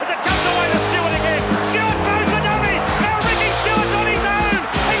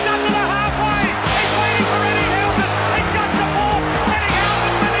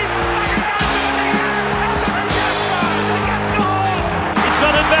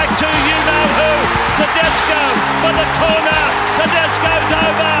Tedesco for the corner. Tedesco's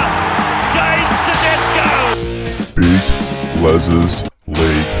over. James Tedesco. Big Les's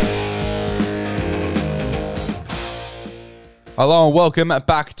League. Hello and welcome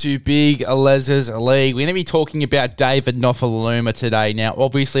back to Big Les's League. We're going to be talking about David Nofoalouma today. Now,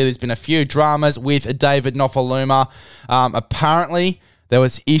 obviously, there's been a few dramas with David Nofoalouma. Apparently, there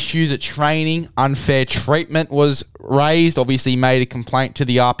was issues at training. Unfair treatment was raised. Obviously, he made a complaint to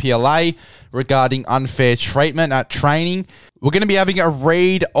the RPLA regarding unfair treatment at training. We're going to be having a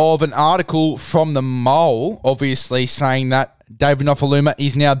read of an article from the Mole, obviously saying that David Nofoalouma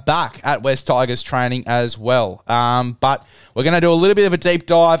is now back at West Tigers training as well. But we're going to do a little bit of a deep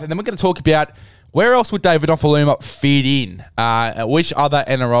dive, and then we're going to talk about where else would David Nofoalouma fit in? Which other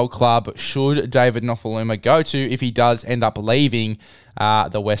NRL club should David Nofoalouma go to if he does end up leaving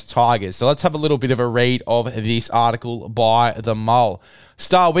the West Tigers? So let's have a little bit of a read of this article by the Mole.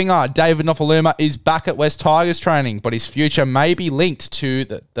 Star winger David Nofoalouma is back at West Tigers training, but his future may be linked to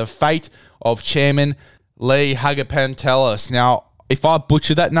the fate of chairman Lee Hagapantelis. Now, if I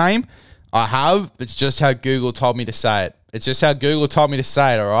butcher that name, I have. It's just how Google told me to say it. It's just how Google told me to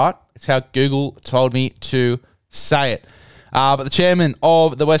say it, all right? It's how Google told me to say it. But the chairman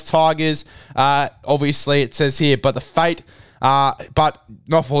of the West Tigers, obviously it says here, but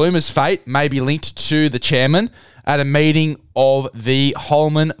Nofoalouma's fate may be linked to the chairman at a meeting of the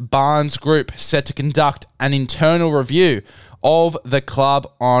Holman Barnes Group set to conduct an internal review of the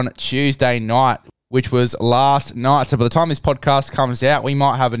club on Tuesday night, which was last night. So by the time this podcast comes out, we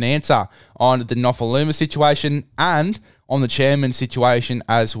might have an answer on the Nofoalouma situation and on the chairman situation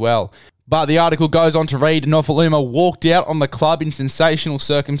as well. But the article goes on to read, Nofoalouma walked out on the club in sensational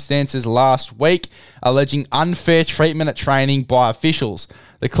circumstances last week, alleging unfair treatment at training by officials.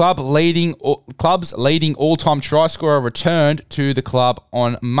 The club's leading all-time try scorer returned to the club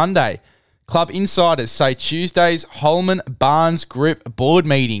on Monday. Club insiders say Tuesday's Holman Barnes Group board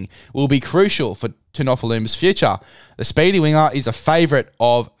meeting will be crucial to Nofoalouma's future. The speedy winger is a favourite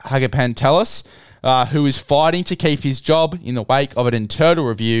of Hagapantelis, who is fighting to keep his job in the wake of an internal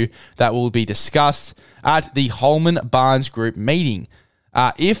review that will be discussed at the Holman Barnes Group meeting.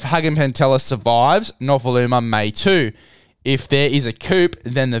 If Hagapantelis survives, Nofoalouma may too. If there is a coup,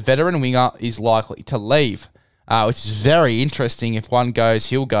 then the veteran winger is likely to leave, which is very interesting. If one goes,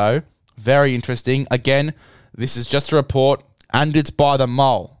 he'll go. Very interesting. Again, this is just a report, and it's by the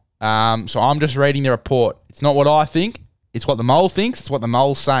Mole. So I'm just reading the report. It's not what I think. It's what the Mole thinks. It's what the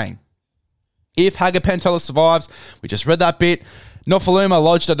Mole's saying. If Hagapantelis survives, we just read that bit, Nofoalouma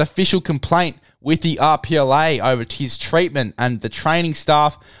lodged an official complaint with the RPLA over his treatment, and the training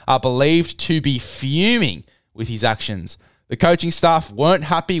staff are believed to be fuming with his actions. The coaching staff weren't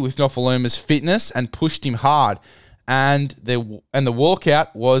happy with Nofoalouma's fitness and pushed him hard, and the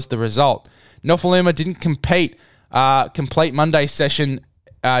walkout was the result. Nofoalouma didn't complete Monday's session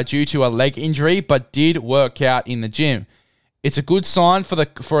due to a leg injury, but did work out in the gym. It's a good sign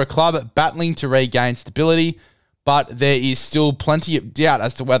for a club battling to regain stability, but there is still plenty of doubt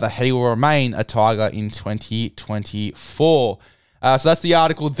as to whether he will remain a Tiger in 2024. So that's the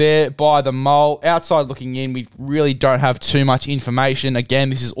article there by the Mole. Outside looking in, we really don't have too much information. Again,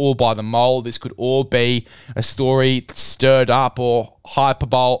 this is all by the Mole. This could all be a story stirred up or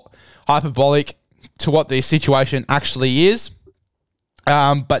hyperbolic to what the situation actually is.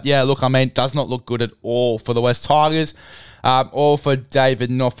 But yeah, look, I mean, it does not look good at all for the West Tigers or for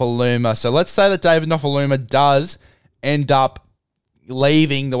David Nofoalouma. So let's say that David Nofoalouma does end up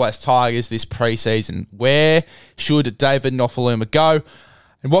leaving the West Tigers this preseason. Where should David Nofoalouma go?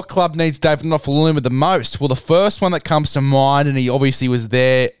 And what club needs David Nofoalouma the most? Well, the first one that comes to mind, and he obviously went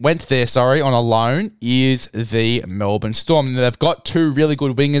there on a loan, is the Melbourne Storm. And they've got two really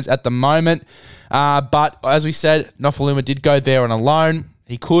good wingers at the moment. But as we said, Nofoalouma did go there on a loan.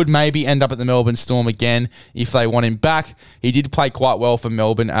 He could maybe end up at the Melbourne Storm again if they want him back. He did play quite well for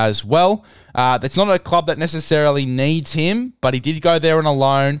Melbourne as well. It's not a club that necessarily needs him, but he did go there on a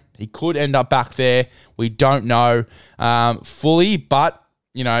loan. He could end up back there. We don't know fully, but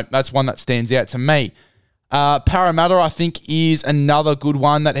you know, that's one that stands out to me. Parramatta, I think, is another good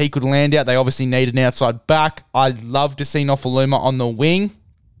one that he could land out. They obviously need an outside back. I'd love to see Nofoalouma on the wing.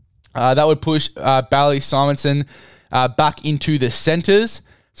 That would push Bailey Simonson back into the centres.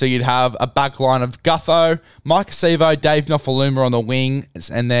 So you'd have a back line of Gutho, Mike Acevo, Dave Nofoalouma on the wing,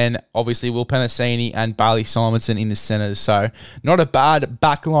 and then obviously Will Penasini and Bailey Simonson in the centres. So not a bad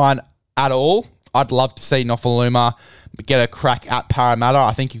back line at all. I'd love to see Nofoalouma get a crack at Parramatta.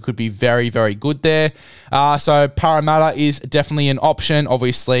 I think he could be very, very good there. So Parramatta is definitely an option.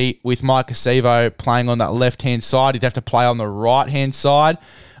 Obviously, with Mike Acevo playing on that left-hand side, he'd have to play on the right-hand side.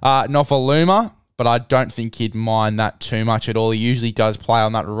 Nofoalouma, but I don't think he'd mind that too much at all. He usually does play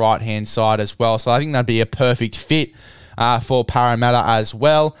on that right-hand side as well, so I think that'd be a perfect fit for Parramatta as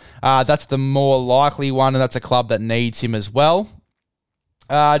well. That's the more likely one, and that's a club that needs him as well.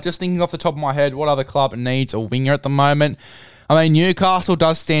 Just thinking off the top of my head, what other club needs a winger at the moment? I mean, Newcastle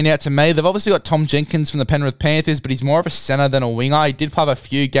does stand out to me. They've obviously got Tom Jenkins from the Penrith Panthers, but he's more of a centre than a winger. He did have a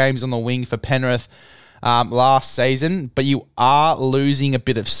few games on the wing for Penrith last season, but you are losing a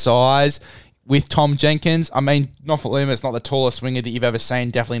bit of size with Tom Jenkins. I mean, Nofoalouma is not the tallest winger that you've ever seen.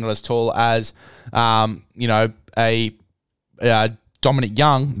 Definitely not as tall as, Dominic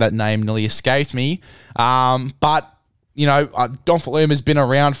Young. That name nearly escaped me. But Nofoalouma has been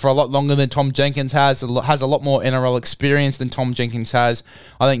around for a lot longer than Tom Jenkins has a lot more NRL experience than Tom Jenkins has.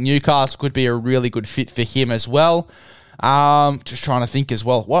 I think Newcastle could be a really good fit for him as well. Just trying to think as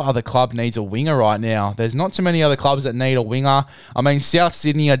well, what other club needs a winger right now? There's not too many other clubs that need a winger. I mean, South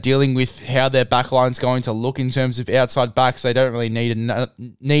Sydney are dealing with how their backline's going to look in terms of outside backs. They don't really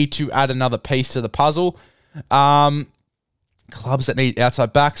need to add another piece to the puzzle. Clubs that need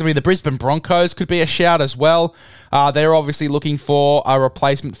outside backs. I mean, the Brisbane Broncos could be a shout as well. They're obviously looking for a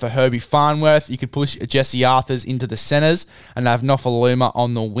replacement for Herbie Farnworth. You could push Jesse Arthurs into the centres and have Nofoalouma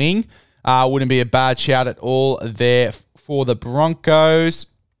on the wing. Wouldn't be a bad shout at all there for the Broncos.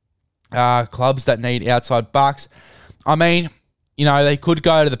 Clubs that need outside backs. I mean, they could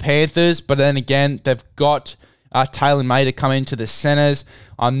go to the Panthers, but then again, they've got Taylor May to come into the centres.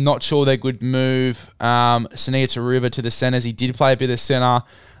 I'm not sure they could move Sania Taruva to the centres. He did play a bit of centre.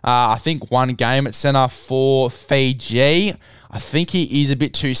 I think one game at centre for Fiji. I think he is a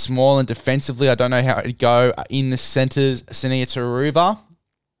bit too small, and defensively, I don't know how it'd go in the centres, Sania Taruva.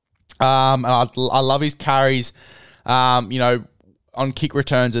 And I love his carries, on kick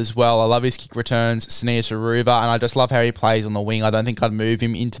returns as well. I love his kick returns, Sania Taruva, and I just love how he plays on the wing. I don't think I'd move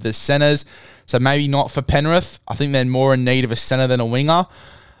him into the centres. So maybe not for Penrith. I think they're more in need of a centre than a winger.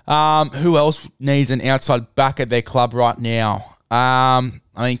 Who else needs an outside back at their club right now? I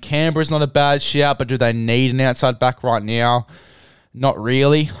mean, Canberra's not a bad shout, but do they need an outside back right now? Not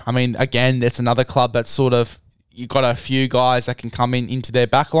really. I mean, again, that's another club that's sort of, you've got a few guys that can come into their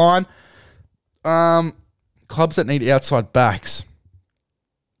back line. Clubs that need outside backs.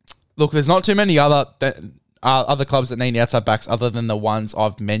 Look, there's not too many other clubs that need outside backs other than the ones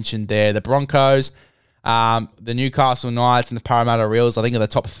I've mentioned there. The Broncos, the Newcastle Knights, and the Parramatta Reels, I think, are the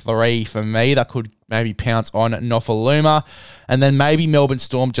top three for me that could maybe pounce on Nofoalouma. And then maybe Melbourne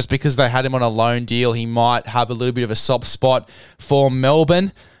Storm, just because they had him on a loan deal, he might have a little bit of a soft spot for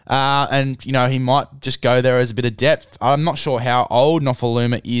Melbourne. And he might just go there as a bit of depth. I'm not sure how old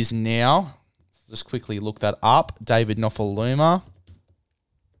Nofoalouma is now. Let's just quickly look that up. David Nofoalouma.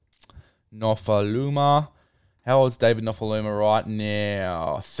 How old is David Nofoalouma right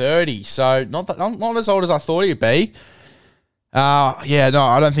now? 30. So not as old as I thought he'd be. I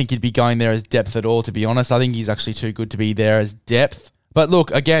don't think he'd be going there as depth at all, to be honest. I think he's actually too good to be there as depth. But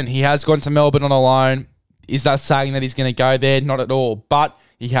look, again, he has gone to Melbourne on a loan. Is that saying that he's going to go there? Not at all. But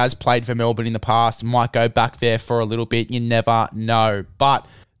he has played for Melbourne in the past. Might go back there for a little bit. You never know. But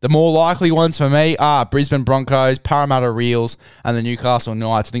the more likely ones for me are Brisbane Broncos, Parramatta Reels, and the Newcastle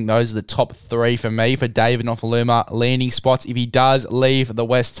Knights. I think those are the top three for me for David Nofoalouma landing spots if he does leave the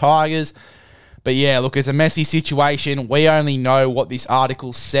West Tigers. But yeah, look, it's a messy situation. We only know what this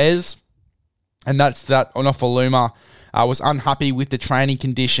article says, and that's that Nofoalouma was unhappy with the training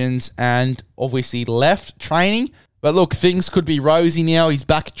conditions and obviously left training. But look, things could be rosy now. He's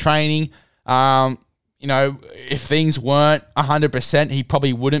back at training. If things weren't 100%, he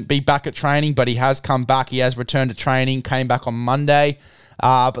probably wouldn't be back at training, but he has come back. He has returned to training, came back on Monday.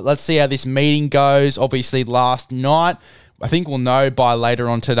 But let's see how this meeting goes. Obviously, last night, I think we'll know by later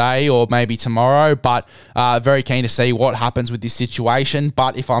on today or maybe tomorrow, but very keen to see what happens with this situation.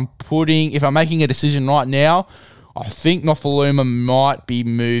 But if I'm making a decision right now, I think Nofoalouma might be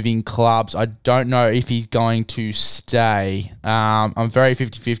moving clubs. I don't know if he's going to stay. I'm very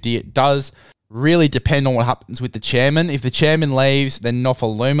 50-50. It does really depend on what happens with the chairman. If the chairman leaves, then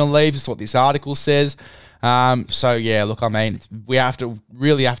Nofoalouma leaves. That's what this article says. We have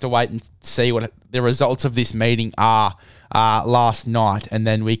to wait and see what the results of this meeting are last night, and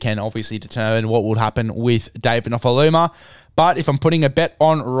then we can obviously determine what will happen with David Nofoalouma. But if I'm putting a bet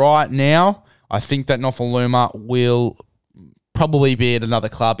on right now, I think that Nofoalouma will probably be at another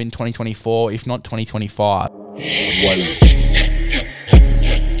club in 2024, if not 2025.